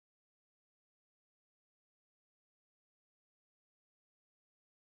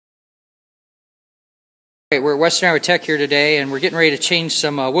We're at Western Iowa Tech here today, and we're getting ready to change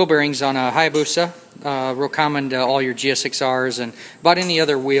some wheel bearings on a Hayabusa. Real common to all your GSXRs and about any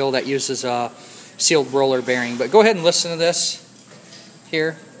other wheel that uses a sealed roller bearing. But go ahead and listen to this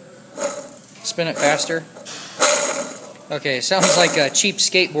here. Spin it faster. Okay, sounds like a cheap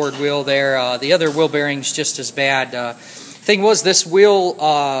skateboard wheel there. The other wheel bearing's just as bad. Thing was, this wheel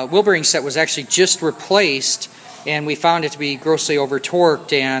bearing set was actually just replaced, and we found it to be grossly over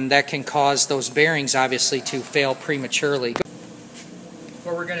torqued, and that can cause those bearings obviously to fail prematurely.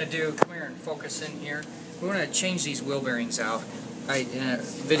 What we're going to do, come here and focus in here, we want to change these wheel bearings out. In a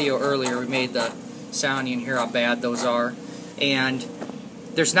video earlier we made the sound, you can hear how bad those are, and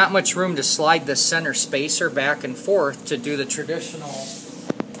there's not much room to slide the center spacer back and forth to do the traditional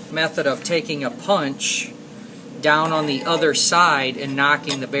method of taking a punch down on the other side and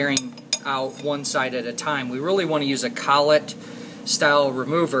knocking the bearing out one side at a time. We really want to use a collet style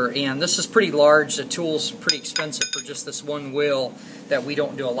remover, and this is pretty large. The tool's pretty expensive for just this one wheel that we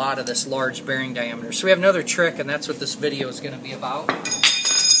don't do a lot of this large bearing diameter. So we have another trick, and that's what this video is going to be about.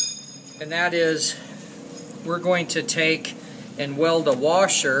 And that is, we're going to take and weld a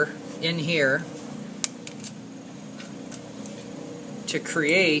washer in here to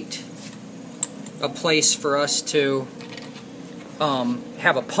create a place for us to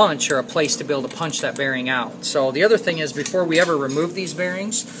have a punch, or a place to be able to punch that bearing out. So the other thing is, before we ever remove these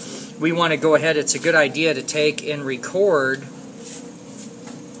bearings, we want to go ahead, it's a good idea to take and record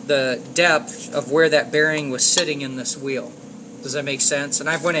the depth of where that bearing was sitting in this wheel. Does that make sense? And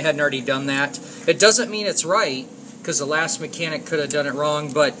I've went ahead and already done that. It doesn't mean it's right, because the last mechanic could have done it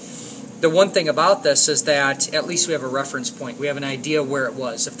wrong, but the one thing about this is that at least we have a reference point. We have an idea where it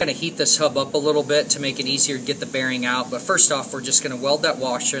was. I'm going to heat this hub up a little bit to make it easier to get the bearing out, but first off, we're just going to weld that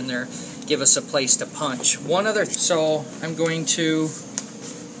washer in there, give us a place to punch. So I'm going to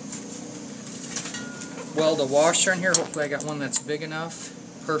weld a washer in here. Hopefully I got one that's big enough.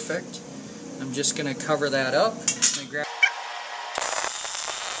 Perfect. I'm just going to cover that up.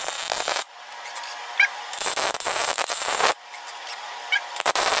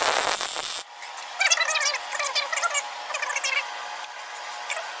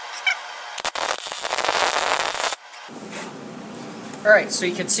 Alright, so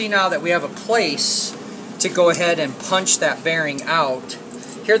you can see now that we have a place to go ahead and punch that bearing out.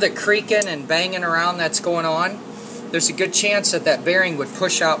 Hear the creaking and banging around that's going on? There's a good chance that that bearing would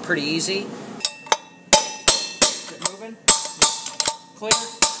push out pretty easy. Is it moving? Clear?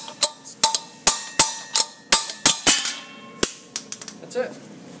 That's it.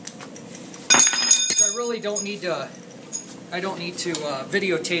 So I really don't need to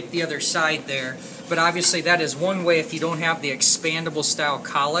videotape the other side there, but obviously that is one way, if you don't have the expandable style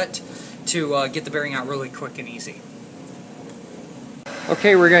collet, to get the bearing out really quick and easy.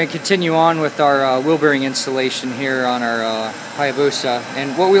 Okay, we're going to continue on with our wheel bearing installation here on our Hayabusa,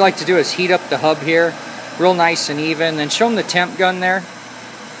 and what we like to do is heat up the hub here real nice and even, and show them the temp gun there.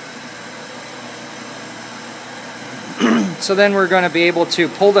 So then we're going to be able to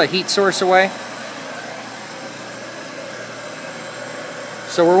pull the heat source away.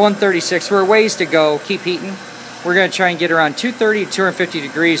 So we're 136, we're a ways to go, keep heating. We're going to try and get around 230 to 250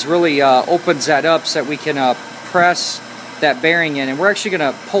 degrees, really opens that up so that we can press that bearing in. And we're actually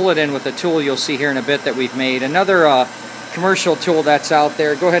going to pull it in with a tool you'll see here in a bit that we've made. Another commercial tool that's out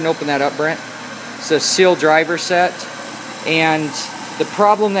there, go ahead and open that up, Brent. It's a seal driver set. And the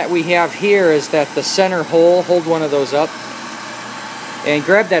problem that we have here is that the center hole, hold one of those up, and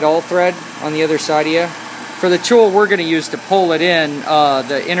grab that all thread on the other side of you. For the tool we're going to use to pull it in,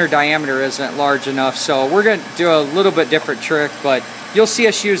 the inner diameter isn't large enough, so we're going to do a little bit different trick, but you'll see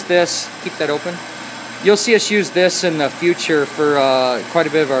us use this. Keep that open. You'll see us use this in the future for quite a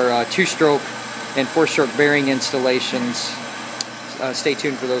bit of our two-stroke and four-stroke bearing installations. Stay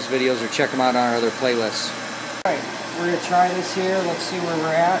tuned for those videos, or check them out on our other playlists. Alright, we're going to try this here. Let's see where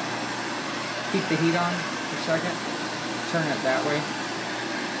we're at. Keep the heat on for a second. Turn it that way.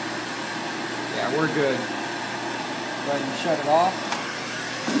 Yeah, we're good. Go ahead and shut it off.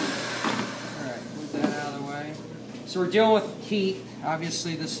 Alright, move that out of the way. So we're dealing with heat.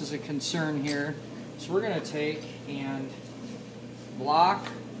 Obviously this is a concern here. So we're going to take and block.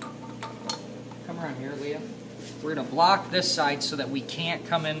 Come around here, Leah. We're going to block this side so that we can't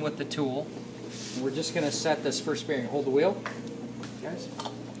come in with the tool. And we're just going to set this first bearing. Hold the wheel. Guys,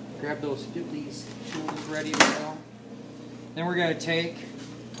 grab those, get these tools ready to go. Then we're going to take,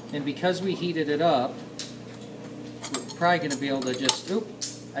 and because we heated it up, we're probably going to be able to just,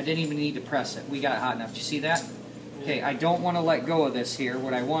 I didn't even need to press it. We got it hot enough. Do you see that? Okay, I don't want to let go of this here.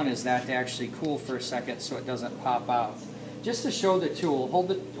 What I want is that to actually cool for a second so it doesn't pop out. Just to show the tool, hold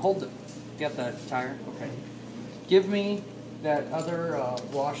the Get the tire? Okay. Give me that other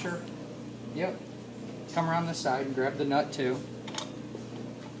washer. Yep. Come around the side and grab the nut too.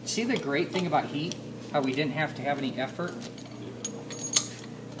 See the great thing about heat? How we didn't have to have any effort?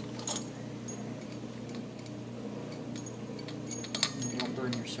 You don't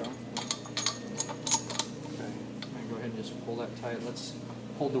burn yourself. Okay. I'm going to go ahead and just pull that tight. Let's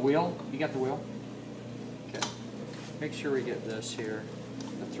hold the wheel. You got the wheel? Okay. Make sure we get this here.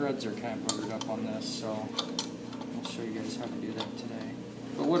 The threads are kind of buttered up on this, so I'll show you guys how to do that today.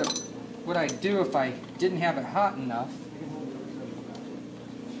 But what I do if I didn't have it hot enough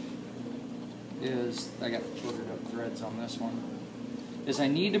is, I got buttered up threads on this one, is I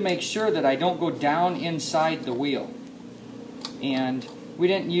need to make sure that I don't go down inside the wheel. And we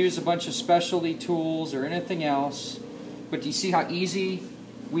didn't use a bunch of specialty tools or anything else, but do you see how easy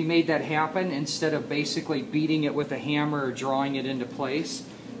we made that happen instead of basically beating it with a hammer or drawing it into place?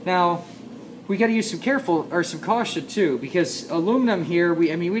 Now, we got to use some caution too, because aluminum here, we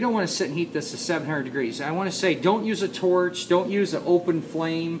don't want to sit and heat this to 700 degrees. I want to say, don't use a torch, don't use an open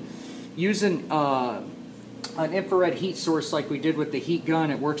flame. Use an infrared heat source like we did with the heat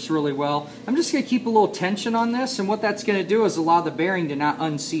gun. It works really well. I'm just going to keep a little tension on this, and what that's going to do is allow the bearing to not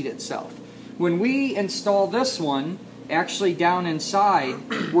unseat itself. When we install this one, actually down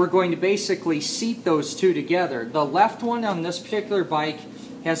inside, we're going to basically seat those two together. The left one on this particular bike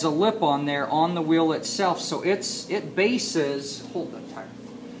has a lip on there on the wheel itself, so it bases, hold that tire,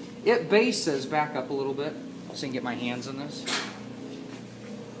 it bases, back up a little bit so I can get my hands on this.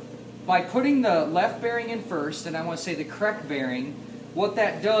 By putting the left bearing in first, and I want to say the correct bearing, what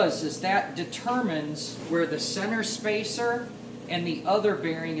that does is that determines where the center spacer and the other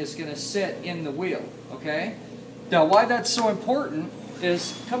bearing is going to sit in the wheel, okay? Now, why that's so important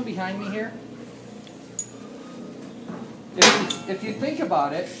is, come behind me here. If you think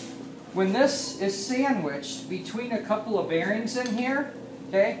about it, when this is sandwiched between a couple of bearings in here,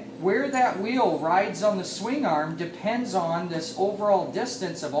 okay, where that wheel rides on the swing arm depends on this overall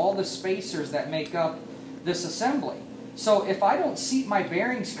distance of all the spacers that make up this assembly. So if I don't seat my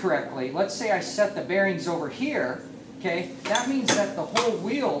bearings correctly, let's say I set the bearings over here, okay, that means that the whole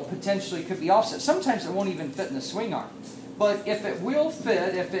wheel potentially could be offset. Sometimes it won't even fit in the swing arm. But if it will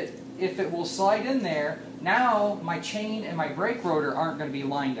fit, if it will slide in there, now my chain and my brake rotor aren't going to be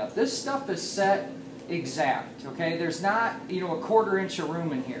lined up. This stuff is set exact, okay? There's not, a 1/4 inch of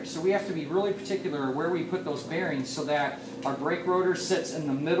room in here. So we have to be really particular where we put those bearings so that our brake rotor sits in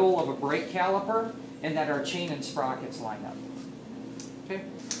the middle of a brake caliper and that our chain and sprockets line up. Okay?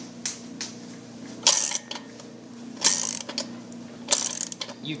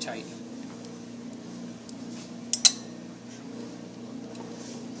 You tighten.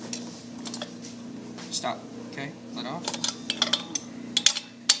 Stop. Okay, let off.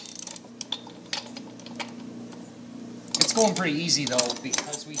 It's going pretty easy though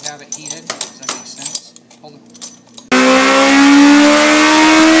because we have it heated. Does that make sense? Hold it.